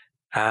client.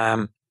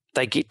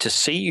 They get to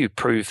see you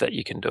prove that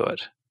you can do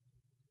it,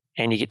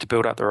 and you get to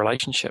build up the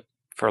relationship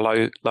for a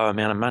low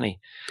amount of money.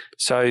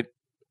 So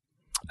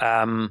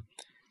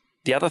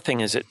the other thing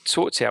is it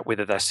sorts out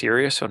whether they're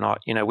serious or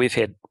not. We've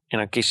had,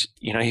 I guess,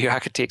 you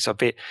architects, I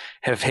bet,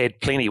 have had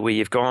plenty where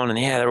you've gone and,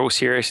 yeah, they're all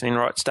serious, and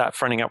then start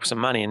fronting up some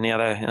money, and now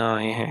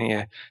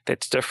they're,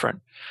 that's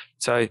different.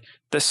 So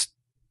this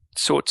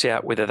sorts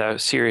out whether they're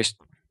serious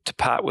to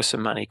part with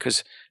some money,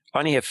 because I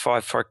only have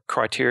 5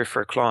 criteria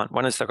for a client.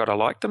 1 is they've got to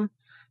like them.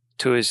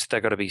 2 is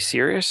they've got to be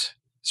serious.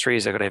 3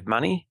 is they've got to have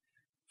money.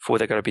 4,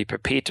 they've got to be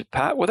prepared to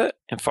part with it.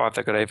 And 5,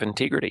 they've got to have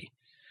integrity.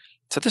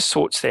 So this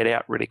sorts that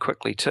out really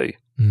quickly too.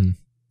 Mm.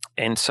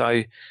 And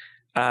so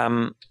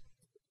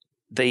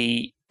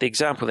the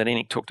example that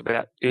Enoch talked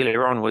about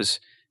earlier on was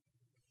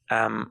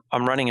I'm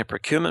running a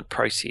procurement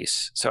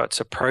process. So it's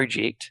a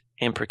project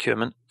and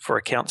procurement for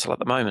a council at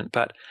the moment.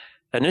 But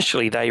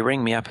initially they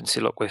ring me up and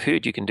say, look, we've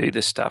heard you can do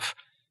this stuff.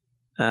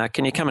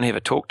 Can you come and have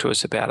a talk to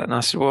us about it? And I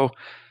said, well,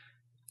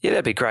 yeah,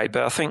 that'd be great.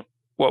 But I think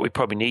what we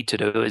probably need to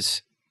do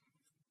is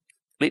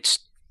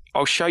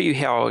I'll show you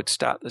how I would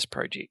start this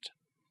project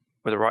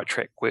with a Right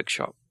Track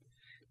workshop.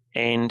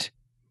 And,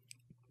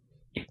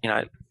 you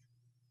can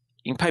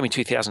pay me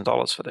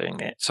 $2,000 for doing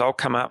that. So I'll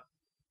come up,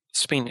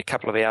 spend a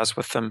couple of hours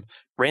with them,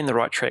 ran the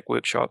Right Track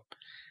workshop,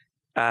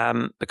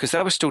 because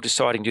they were still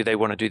deciding, do they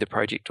want to do the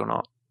project or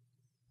not?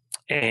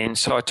 And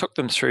so I took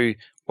them through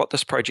what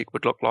this project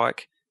would look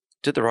like,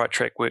 did the Right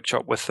Track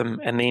workshop with them,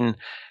 and then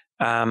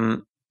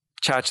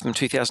charged them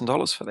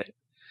 $2,000 for that.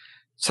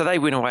 So they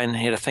went away and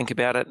had to think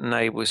about it, and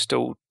they were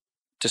still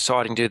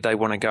deciding, did they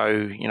want to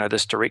go,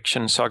 this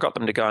direction? So I got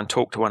them to go and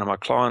talk to one of my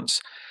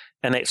clients,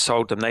 and that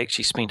sold them. They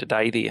actually spent a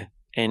day there.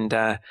 And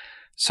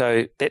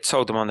so that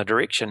sold them on the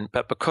direction.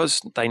 But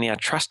because they now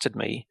trusted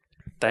me,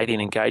 they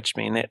then engaged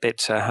me, and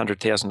that's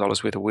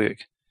 $100,000 worth of work.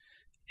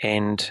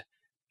 And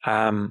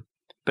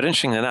but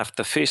interestingly enough,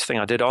 the first thing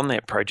I did on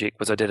that project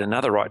was I did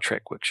another Right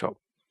Track workshop.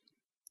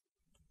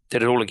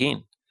 Did it all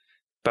again,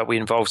 but we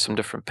involved some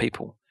different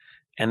people.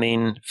 And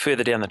then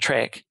further down the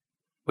track,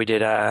 we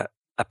did a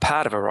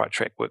part of a Right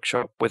Track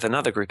workshop with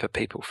another group of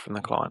people from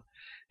the client.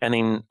 And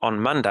then on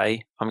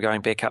Monday, I'm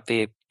going back up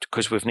there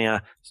because we've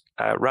now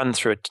run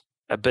through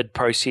a bid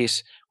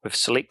process. We've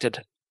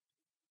selected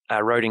a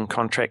roading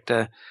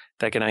contractor.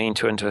 They're going to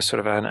enter into a sort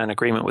of an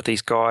agreement with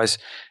these guys.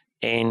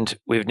 And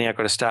we've now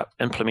got to start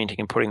implementing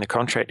and putting the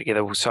contract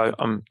together. So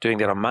I'm doing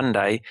that on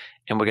Monday,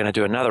 and we're going to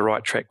do another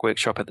Right Track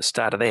workshop at the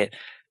start of that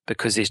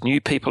because there's new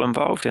people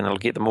involved and it'll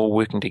get them all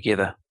working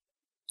together.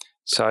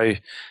 So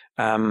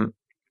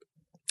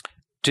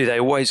do they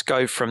always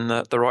go from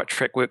the Right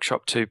Track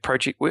workshop to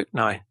project work?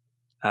 No.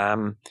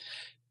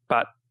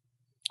 But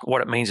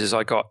what it means is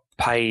I got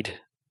paid,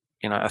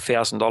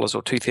 $1,000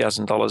 or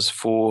 $2,000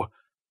 for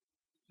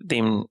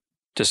them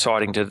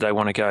deciding did they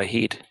want to go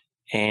ahead,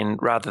 and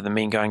rather than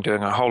me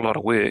doing a whole lot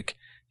of work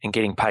and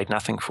getting paid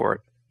nothing for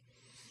it.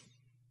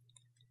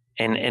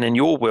 And in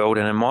your world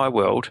and in my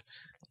world,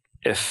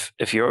 if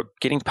you're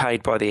getting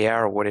paid by the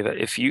hour or whatever,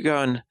 if you go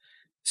and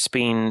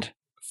spend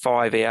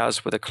 5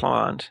 hours with a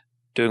client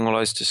doing all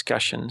those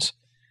discussions,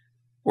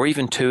 or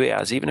even 2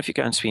 hours, even if you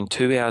go and spend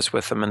 2 hours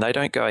with them and they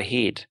don't go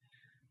ahead,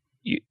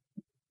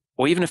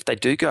 or even if they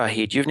do go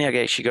ahead, you've now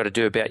actually got to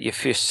do about your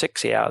first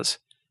 6 hours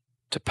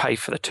to pay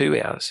for the 2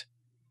 hours.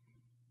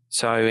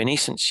 So in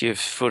essence,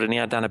 you've sort of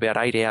now done about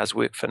 8 hours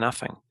work for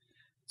nothing.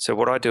 So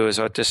what I do is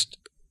I just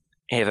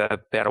have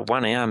about a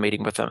 1 hour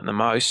meeting with them at the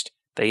most.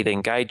 They either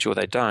engage or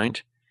they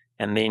don't.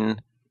 And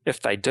then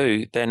if they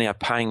do, they're now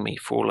paying me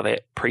for all of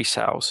that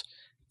pre-sales.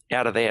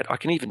 Out of that, I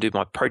can even do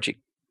my project.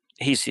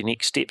 Here's the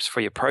next steps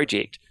for your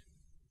project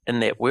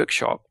in that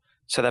workshop.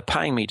 So they're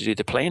paying me to do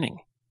the planning.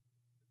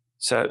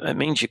 So it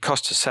means your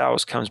cost of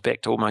sales comes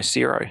back to almost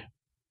zero.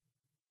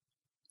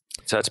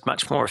 So it's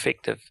much more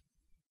effective.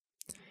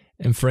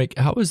 And Frank,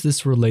 how is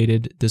this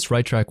related, this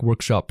Right Track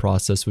workshop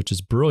process, which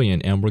is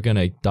brilliant, and we're going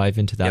to dive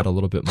into that a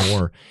little bit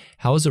more.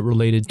 How is it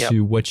related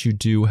to what you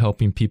do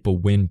helping people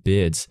win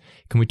bids?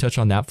 Can we touch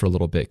on that for a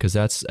little bit? Because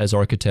that's, as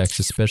architects,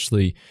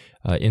 especially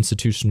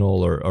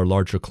institutional or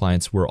larger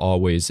clients, we're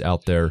always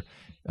out there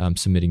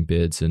submitting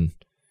bids and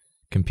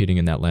competing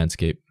in that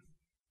landscape.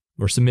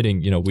 Or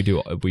submitting,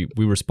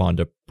 we respond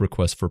to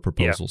requests for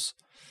proposals.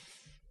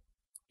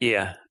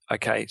 Yeah.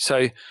 Okay.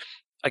 So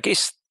I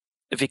guess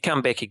if you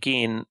come back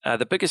again,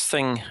 the biggest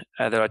thing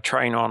that I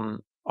train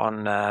on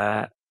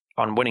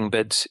winning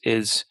bids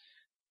is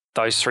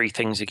those three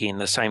things again,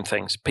 the same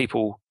things.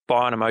 People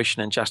buy on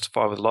emotion and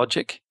justify with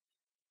logic.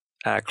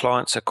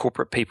 Clients are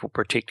corporate people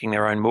protecting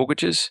their own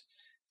mortgages.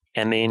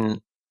 And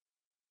then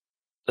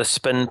the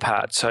spin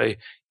part. So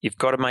you've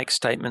got to make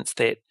statements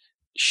that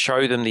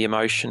show them the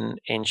emotion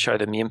and show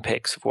them the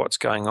impacts of what's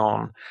going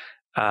on.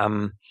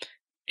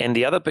 And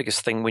the other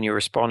biggest thing when you're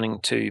responding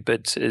to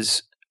bids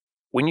is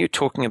when you're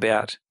talking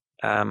about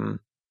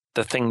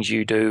the things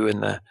you do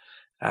and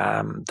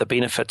the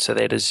benefits of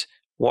that is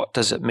what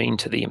does it mean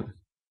to them?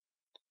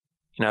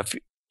 If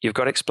you've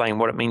got to explain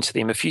what it means to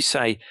them. If you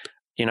say,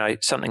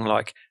 something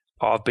like,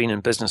 oh, I've been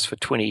in business for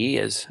 20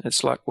 years,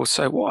 it's like, well,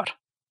 so what?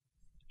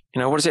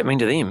 What does that mean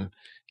to them?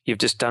 You've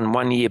just done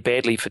 1 year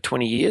badly for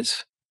 20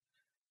 years?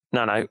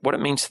 No, what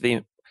it means to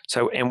them.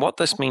 So, and what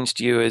this means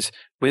to you is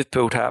we've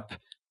built up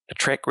a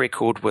track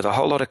record with a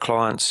whole lot of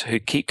clients who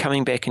keep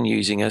coming back and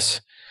using us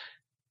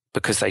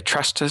because they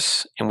trust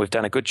us and we've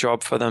done a good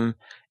job for them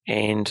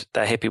and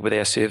they're happy with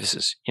our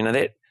services.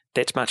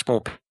 That's much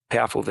more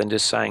powerful than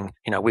just saying,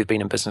 we've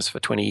been in business for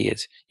 20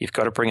 years. You've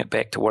got to bring it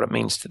back to what it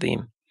means to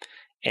them.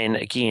 And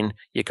again,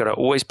 you've got to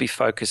always be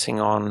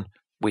focusing on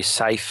we're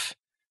safe.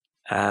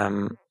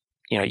 You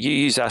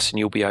use us and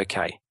you'll be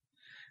okay.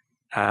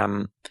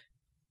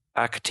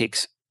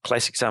 Architects,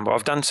 classic example.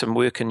 I've done some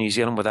work in New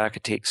Zealand with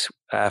architects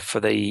for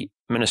the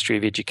Ministry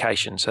of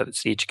Education. So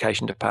that's the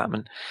Education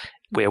Department,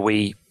 where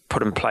we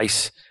put in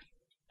place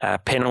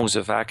panels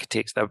of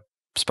architects. They're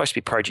supposed to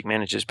be project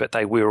managers, but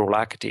they were all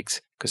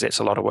architects because that's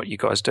a lot of what you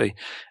guys do.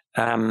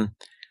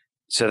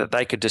 So that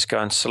they could just go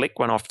and select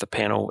one off the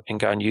panel and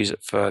go and use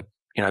it for,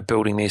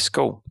 building their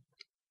school.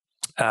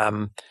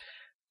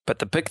 But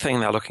the big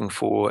thing they're looking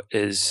for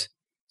is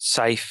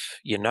safe,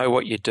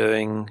 what you're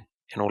doing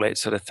and all that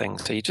sort of thing.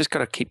 So you just got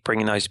to keep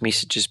bringing those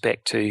messages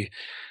back to,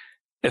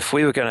 if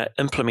we were going to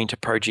implement a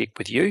project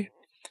with you,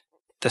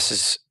 this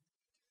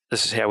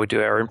is how we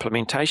do our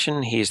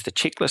implementation. Here's the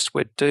checklist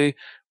we'd do.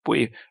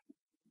 We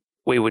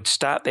would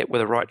start that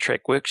with a Right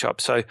Track workshop.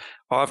 So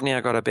I've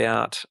now got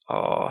about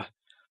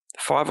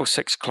 5 or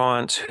 6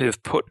 clients who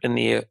have put in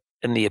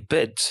their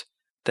bids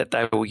that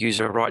they will use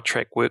a Right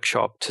Track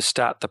workshop to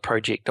start the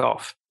project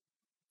off.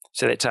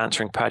 So that's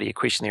answering part of your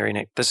question there,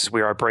 Enoch. This is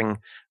where I bring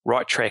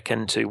Right Track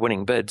into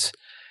winning bids,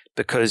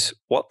 because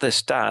what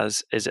this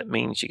does is it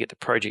means you get the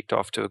project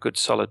off to a good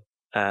solid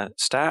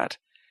start.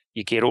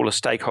 You get all the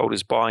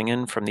stakeholders buying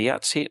in from the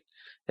outset.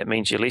 It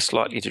means you're less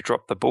likely to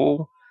drop the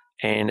ball,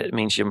 and it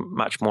means you're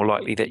much more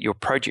likely that your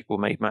project will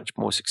be much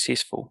more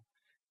successful.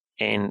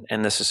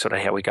 and this is sort of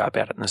how we go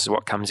about it, and this is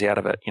what comes out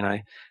of it,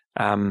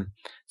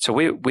 So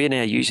we're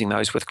now using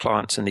those with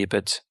clients in their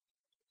bids,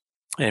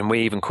 and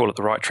we even call it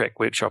the Right Track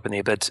Workshop in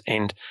their bids.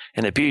 And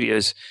the beauty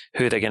is,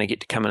 who are they going to get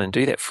to come in and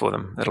do that for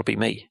them? It'll be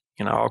me.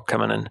 I'll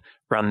come in and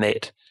run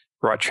that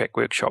Right Track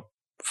Workshop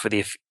for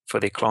their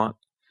client.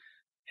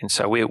 And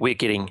so we're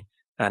getting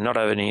not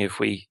only if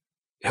we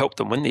help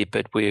them win their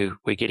bid, we're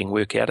getting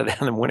work out of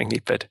them winning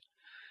their bid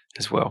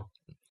as well.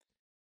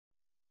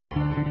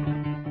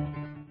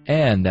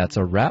 And that's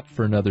a wrap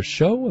for another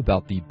show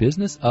about the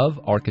business of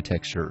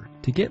architecture.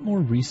 To get more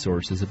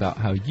resources about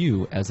how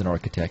you, as an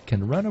architect,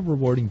 can run a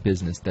rewarding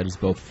business that is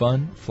both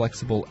fun,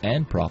 flexible,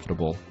 and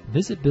profitable,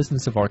 visit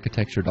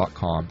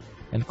businessafarchitecture.com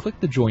and click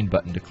the Join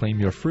button to claim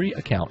your free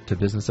account to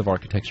Business of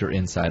Architecture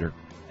Insider.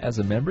 As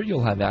a member,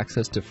 you'll have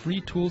access to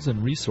free tools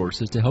and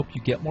resources to help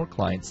you get more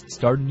clients,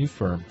 start a new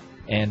firm,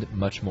 and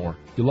much more.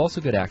 You'll also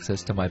get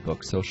access to my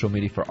book, Social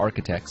Media for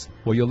Architects,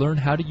 where you'll learn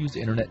how to use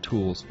internet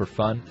tools for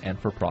fun and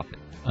for profit.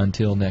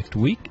 Until next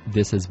week,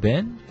 this has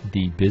been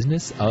The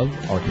Business of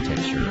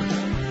Architecture.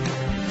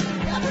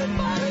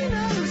 Everybody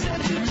knows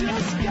that you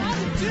just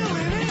gotta do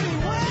it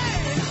anyway.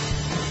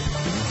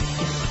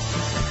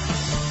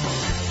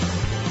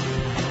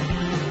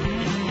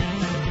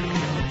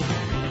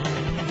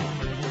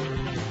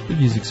 The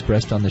views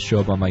expressed on the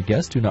show by my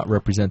guests do not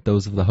represent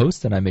those of the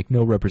host, and I make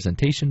no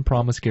representation,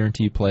 promise,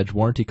 guarantee, pledge,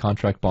 warranty,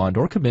 contract, bond,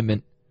 or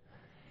commitment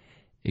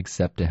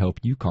except to help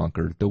you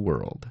conquer the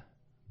world.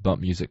 Bump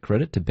music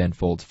credit to Ben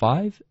Folds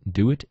 5,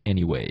 Do It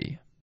Anyway.